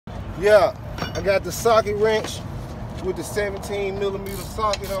Yeah, I got the socket wrench with the 17mm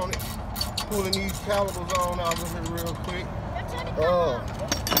socket on it. Pulling these calipers on out of here real quick.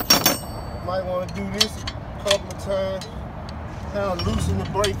 Might want to do this a couple of times. Kind of loosen the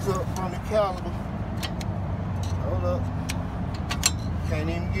brakes up from the caliper. Hold up. Can't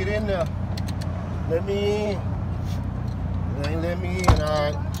even get in there. Let me in. It ain't let me in,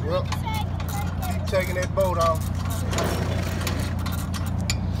 alright. Yep. Keep taking that bolt off.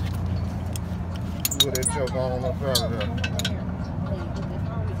 With that joke on up out of there.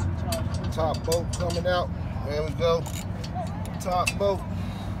 Top bolt coming out. There we go. Top bolt.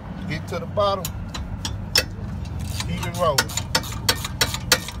 Get to the bottom. Keep it rolling.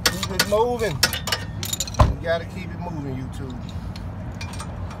 Keep it moving. You gotta keep it moving, YouTube.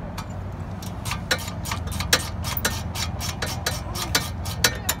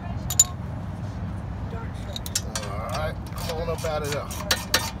 Alright, come on up out of there.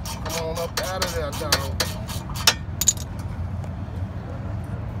 Come on up out of there, dog.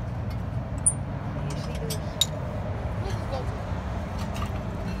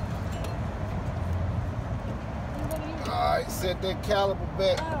 Alright, set that caliper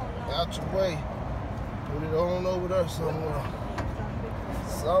back out your way. Put it on over there somewhere.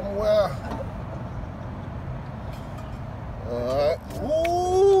 Alright.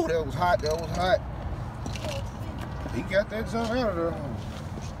 Ooh, that was hot, that was hot. He got that junk out of there.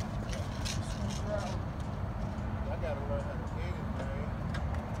 I gotta learn how to edit, man.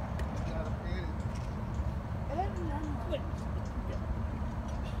 I gotta edit.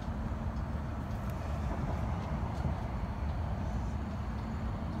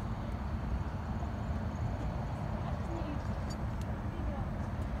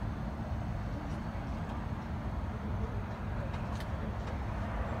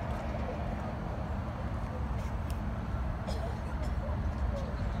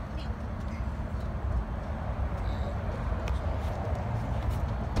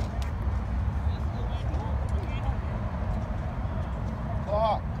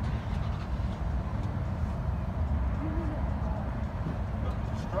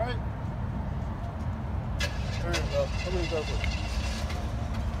 Straight. There you go. Come in, go.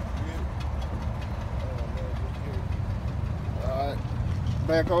 Alright.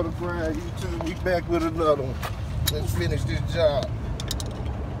 Back on the grind, YouTube. We back with another one. Let's finish this job.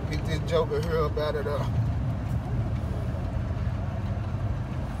 Get this joker here up out of there.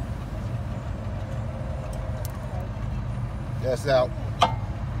 That's out.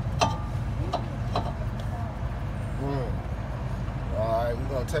 Alright, we're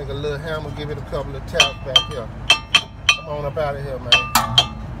gonna take a little hammer, give it a couple of taps back here. Come on up out of here, man.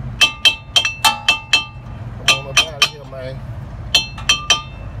 Come on up out of here, man.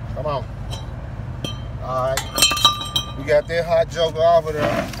 Come on. Alright. We got that hot joker off of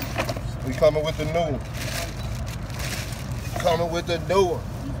there. We coming with the new one. Coming with the new one.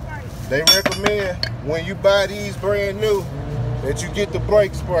 They recommend when you buy these brand new that you get the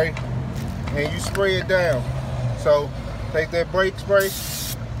brake spray and you spray it down. So take that brake spray,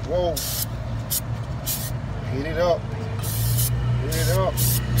 whoa, heat it up, heat it up.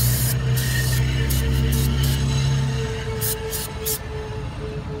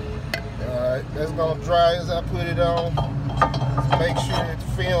 Alright, that's gonna dry as I put it on. Make sure that the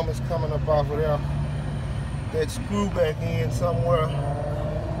film is coming up off of there. That screw back in somewhere.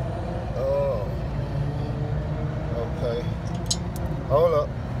 Oh, okay. Hold up.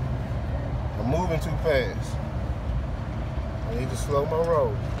 I'm moving too fast. I need to slow my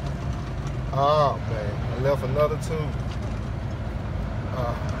roll. Oh man, I left another tube.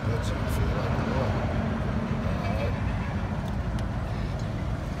 That tube feel like one. Alright.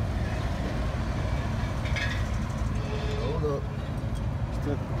 Hold up.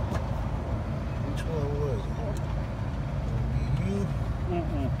 Which one was it? You?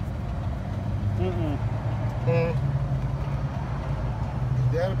 It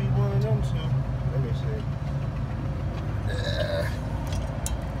gotta be one of them two. Let me see.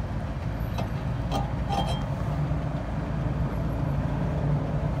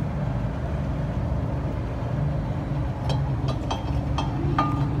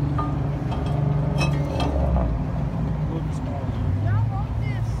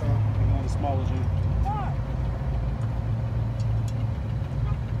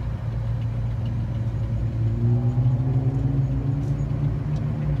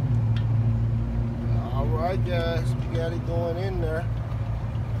 Alright guys, we got it going in there.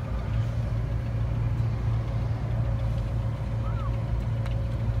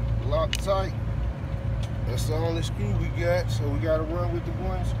 Lock tight. That's the only screw we got, so we gotta run with the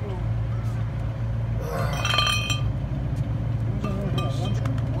one screw.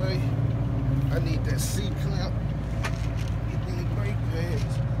 Wait. that C-clamp. Get these brake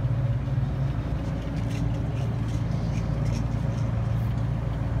pads.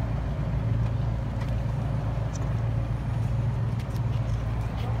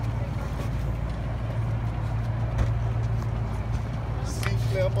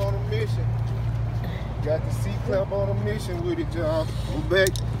 C-clamp on a mission. Got the C-clamp on a mission with it, y'all. I'm back.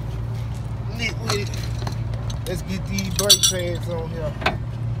 Lit with it. Let's get these brake pads on here.